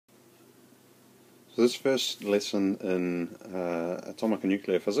So this first lesson in atomic and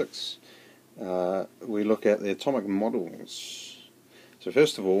nuclear physics, we look at the atomic models. So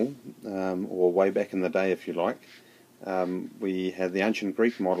first of all, or way back in the day if you like, we had the ancient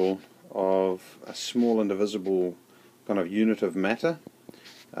Greek model of a small indivisible kind of unit of matter,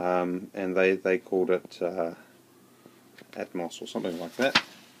 and they called it atmos or something like that.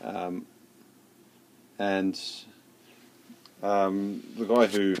 The guy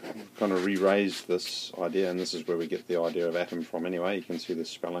who kind of re-raised this idea, and this is where we get the idea of atom from anyway, you can see the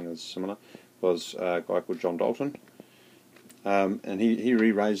spelling is similar, was a guy called John Dalton. And he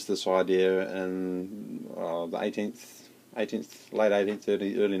re-raised this idea in the late 18th,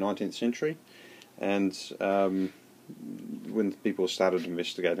 early 19th century, and when people started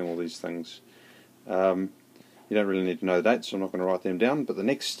investigating all these things. You don't really need to know the dates, so I'm not going to write them down, but the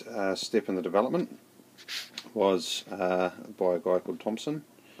next step in the development was by a guy called Thomson,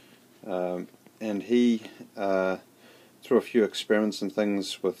 and he, through a few experiments and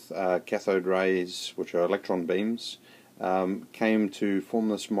things with cathode rays, which are electron beams, came to form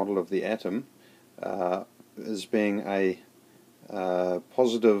this model of the atom as being a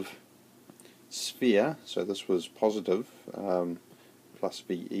positive sphere. So this was positive, plus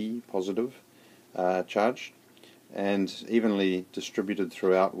VE, positive charge, and evenly distributed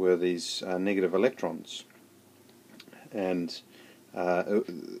throughout were these negative electrons. And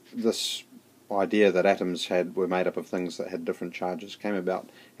this idea that atoms were made up of things that had different charges came about,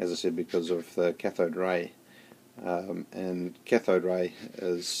 as I said, because of the cathode ray. And cathode ray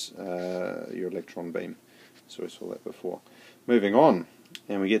is your electron beam. So we saw that before. Moving on,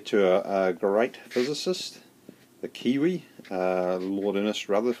 and we get to a great physicist, the Kiwi, Lord Ernest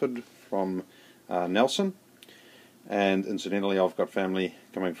Rutherford from Nelson. And incidentally, I've got family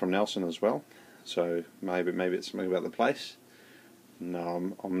coming from Nelson as well. So maybe it's something about the place.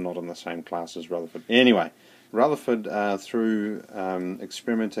 No, I'm not in the same class as Rutherford. Anyway, Rutherford, through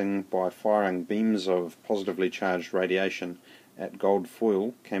experimenting by firing beams of positively charged radiation at gold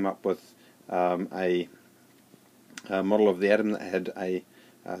foil, came up with a model of the atom that had a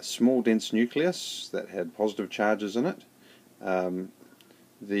small dense nucleus that had positive charges in it.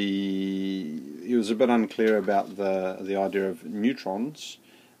 He was a bit unclear about the idea of neutrons,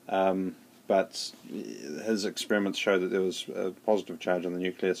 but his experiments showed that there was a positive charge on the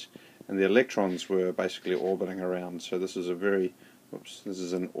nucleus, and the electrons were basically orbiting around. So this is this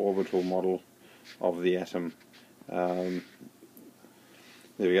is an orbital model of the atom. There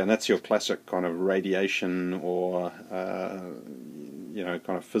we go, and that's your classic kind of radiation or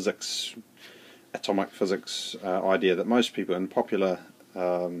kind of physics, atomic physics idea that most people in popular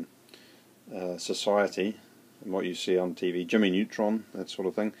society, and what you see on TV, Jimmy Neutron, that sort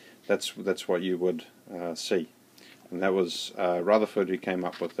of thing, that's what you would see. And that was Rutherford who came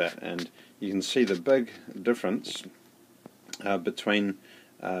up with that. And you can see the big difference between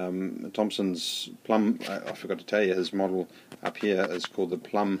Thomson's plum, I forgot to tell you, his model up here is called the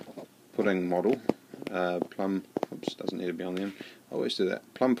plum pudding model. Doesn't need to be on the end, I always do that,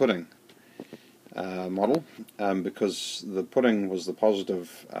 plum pudding model, because the pudding was the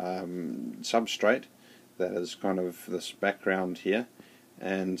positive substrate, that is kind of this background here,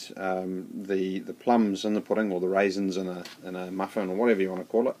 and the plums in the pudding, or the raisins in a muffin, or whatever you want to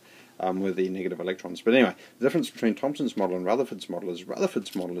call it, were the negative electrons. But anyway, the difference between Thomson's model and Rutherford's model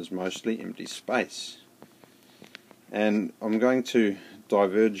is mostly empty space. And I'm going to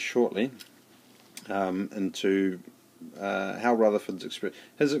diverge shortly into how Rutherford's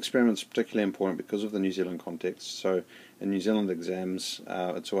his experiment's particularly important because of the New Zealand context. So in New Zealand exams,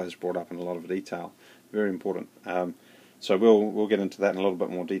 it's always brought up in a lot of detail. Very important. So we'll get into that in a little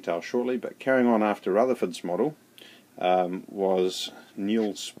bit more detail shortly. But carrying on after Rutherford's model was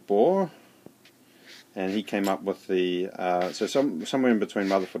Niels Bohr, and he came up with the somewhere in between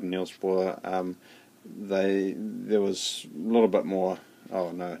Rutherford and Niels Bohr. There was a little bit more.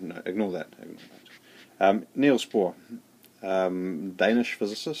 Oh no, ignore that. Niels Bohr, Danish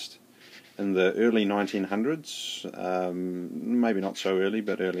physicist in the early 1900s, maybe not so early,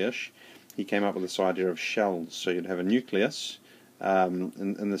 but early-ish. He came up with this idea of shells. So you'd have a nucleus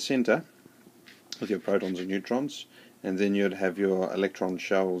in the center with your protons and neutrons, and then you'd have your electron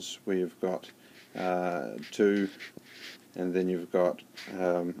shells where you've got 2, and then you've got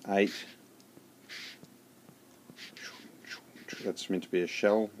 8. That's meant to be a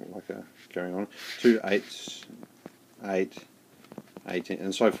shell, like a carrying on. 2 8s, 8, 18,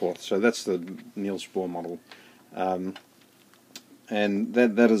 and so forth. So that's the Niels Bohr model. And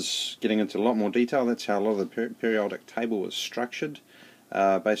that is getting into a lot more detail. That's how a lot of the periodic table was structured,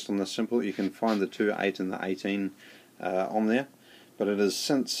 based on the simple. You can find the 2, 8 and the 18 on there. but it has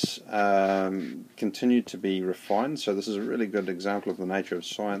since continued to be refined. So this is a really good example of the nature of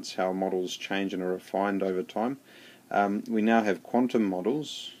science, how models change and are refined over time. We now have quantum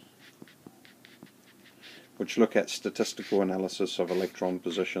models which look at statistical analysis of electron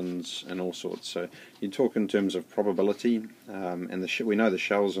positions and all sorts. So you talk in terms of probability, and we know the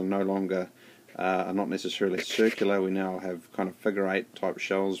shells are no longer are not necessarily circular. We now have kind of figure 8 type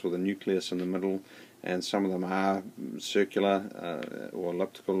shells with a nucleus in the middle, and some of them are circular or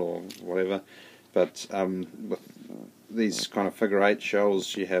elliptical or whatever. But with these kind of figure 8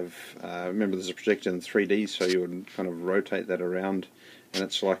 shells, you have remember there's a projector in 3D, so you would kind of rotate that around, and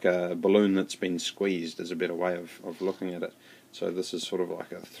it's like a balloon that's been squeezed is a better way of looking at it. So this is sort of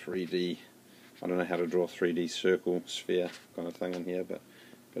like a 3D, I don't know how to draw a 3D circle, sphere kind of thing in here, but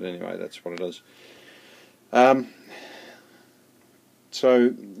anyway, that's what it is. So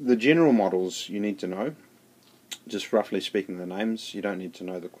the general models you need to know, just roughly speaking the names. You don't need to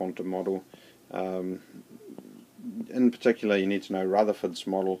know the quantum model. In particular, you need to know Rutherford's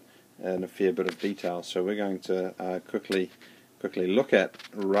model in a fair bit of detail. So we're going to quickly look at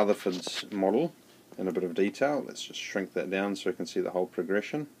Rutherford's model in a bit of detail. Let's just shrink that down so we can see the whole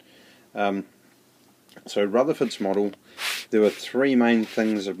progression. So Rutherford's model, there were 3 main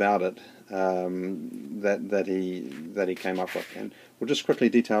things about it that he came up with, and we'll just quickly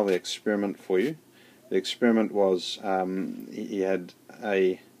detail the experiment for you. The experiment was he had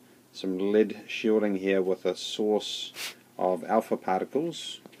some lead shielding here with a source of alpha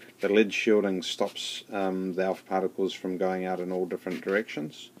particles. The lead shielding stops the alpha particles from going out in all different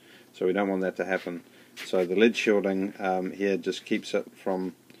directions, so we don't want that to happen. So the lead shielding here just keeps it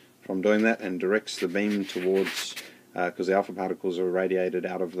from doing that and directs the beam towards, because the alpha particles are radiated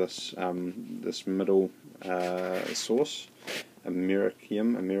out of this this middle source,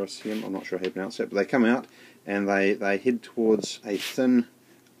 americium, I'm not sure how you pronounce it, but they come out and they head towards a thin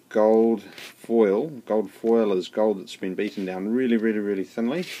gold foil. Gold foil is gold that's been beaten down really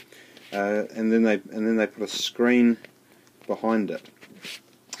thinly, and then they put a screen behind it,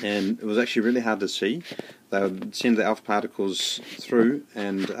 and it was actually really hard to see. They would send the alpha particles through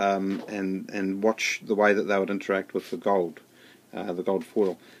and watch the way that they would interact with the gold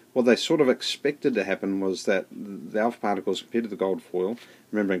foil. What they sort of expected to happen was that the alpha particles compared to the gold foil,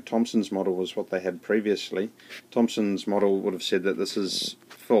 remembering Thomson's model was what they had previously, Thomson's model would have said that this is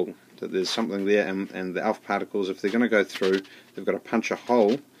full, that there's something there, and the alpha particles, if they're going to go through, they've got to punch a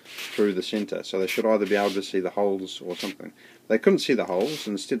hole through the centre, so they should either be able to see the holes or something. They couldn't see the holes.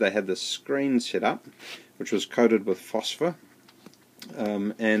 Instead they had this screen set up which was coated with phosphor,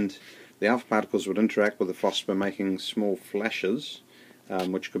 and the alpha particles would interact with the phosphor, making small flashes,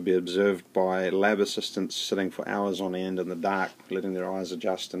 which could be observed by lab assistants sitting for hours on end in the dark, letting their eyes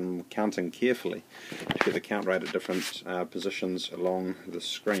adjust and counting carefully to get the count rate at different positions along the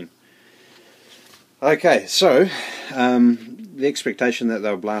screen. Okay, so the expectation that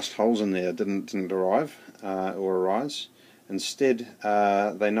they would blast holes in there didn't arrive or arise. Instead,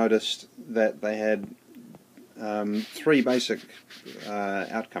 they noticed that they had 3 basic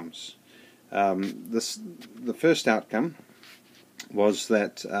outcomes. The first outcome was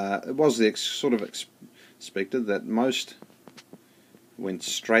that it was sort of expected that most went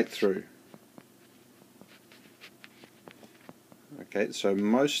straight through. Okay, so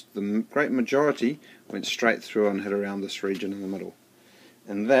the great majority went straight through and hit around this region in the middle,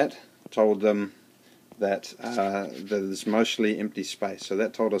 and that told them that there's mostly empty space. So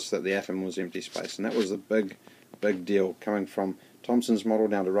that told us that the atom was empty space, and that was a big deal, coming from Thomson's model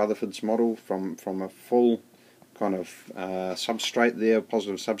down to Rutherford's model, from a full kind of substrate there,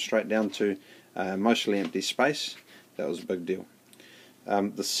 positive substrate, down to mostly empty space. That was a big deal.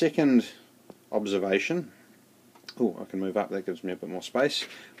 The second observation, I can move up, that gives me a bit more space,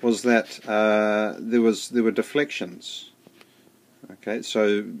 was that there were deflections. Okay,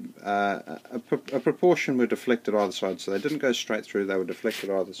 so a proportion were deflected either side, so they didn't go straight through, they were deflected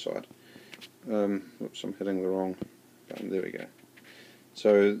either side. Oops, I'm hitting the wrong button, there we go.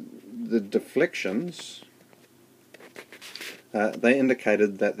 So the deflections, they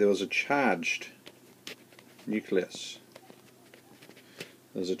indicated that there was a charged nucleus.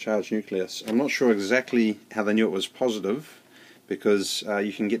 There's a charged nucleus. I'm not sure exactly how they knew it was positive, because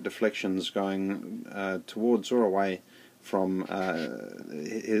you can get deflections going towards or away from,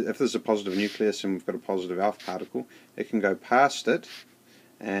 if there's a positive nucleus and we've got a positive alpha particle, it can go past it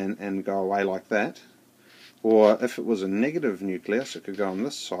and go away like that. Or if it was a negative nucleus, it could go on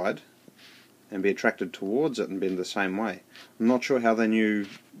this side and be attracted towards it and bend the same way. I'm not sure how they knew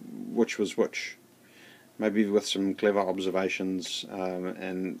which was which. Maybe with some clever observations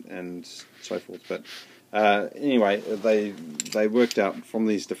and so forth. But Anyway, they worked out from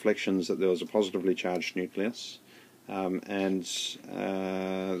these deflections that there was a positively charged nucleus, and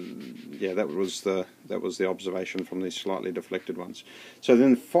yeah, that was the observation from these slightly deflected ones. So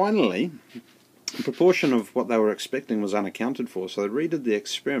then finally, a proportion of what they were expecting was unaccounted for. So they redid the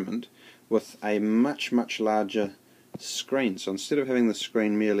experiment with a much larger screen. So instead of having the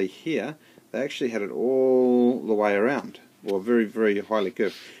screen merely here, they actually had it all the way around, or very highly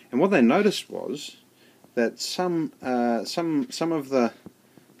curved. And what they noticed was that some of the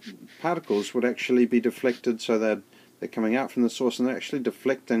particles would actually be deflected, so they're coming out from the source and they're actually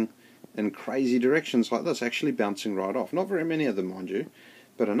deflecting in crazy directions like this, actually bouncing right off. Not very many of them, mind you,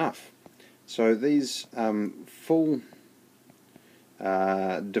 but enough. So these full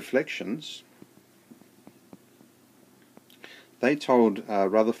deflections, they told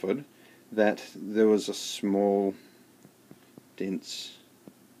Rutherford that there was a small, dense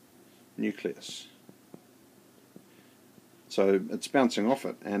nucleus. So it's bouncing off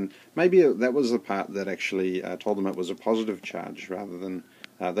it, and maybe that was the part that actually told them it was a positive charge rather than...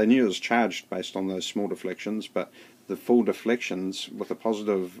 they knew it was charged based on those small deflections, but the full deflections with a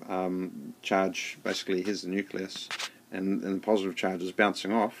positive charge, basically here's the nucleus, and the positive charge is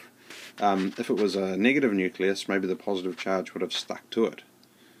bouncing off. If it was a negative nucleus, maybe the positive charge would have stuck to it.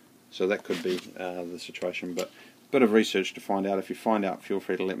 So that could be the situation, but a bit of research to find out. If you find out, feel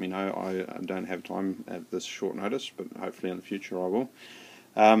free to let me know. I don't have time at this short notice, but hopefully in the future I will.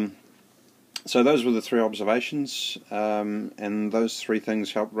 So those were the three observations, and those three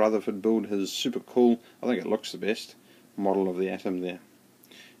things helped Rutherford build his super cool, I think it looks the best, model of the atom there.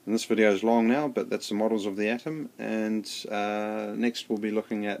 And this video is long now, but that's the models of the atom, and next we'll be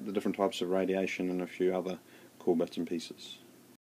looking at the different types of radiation and a few other cool bits and pieces.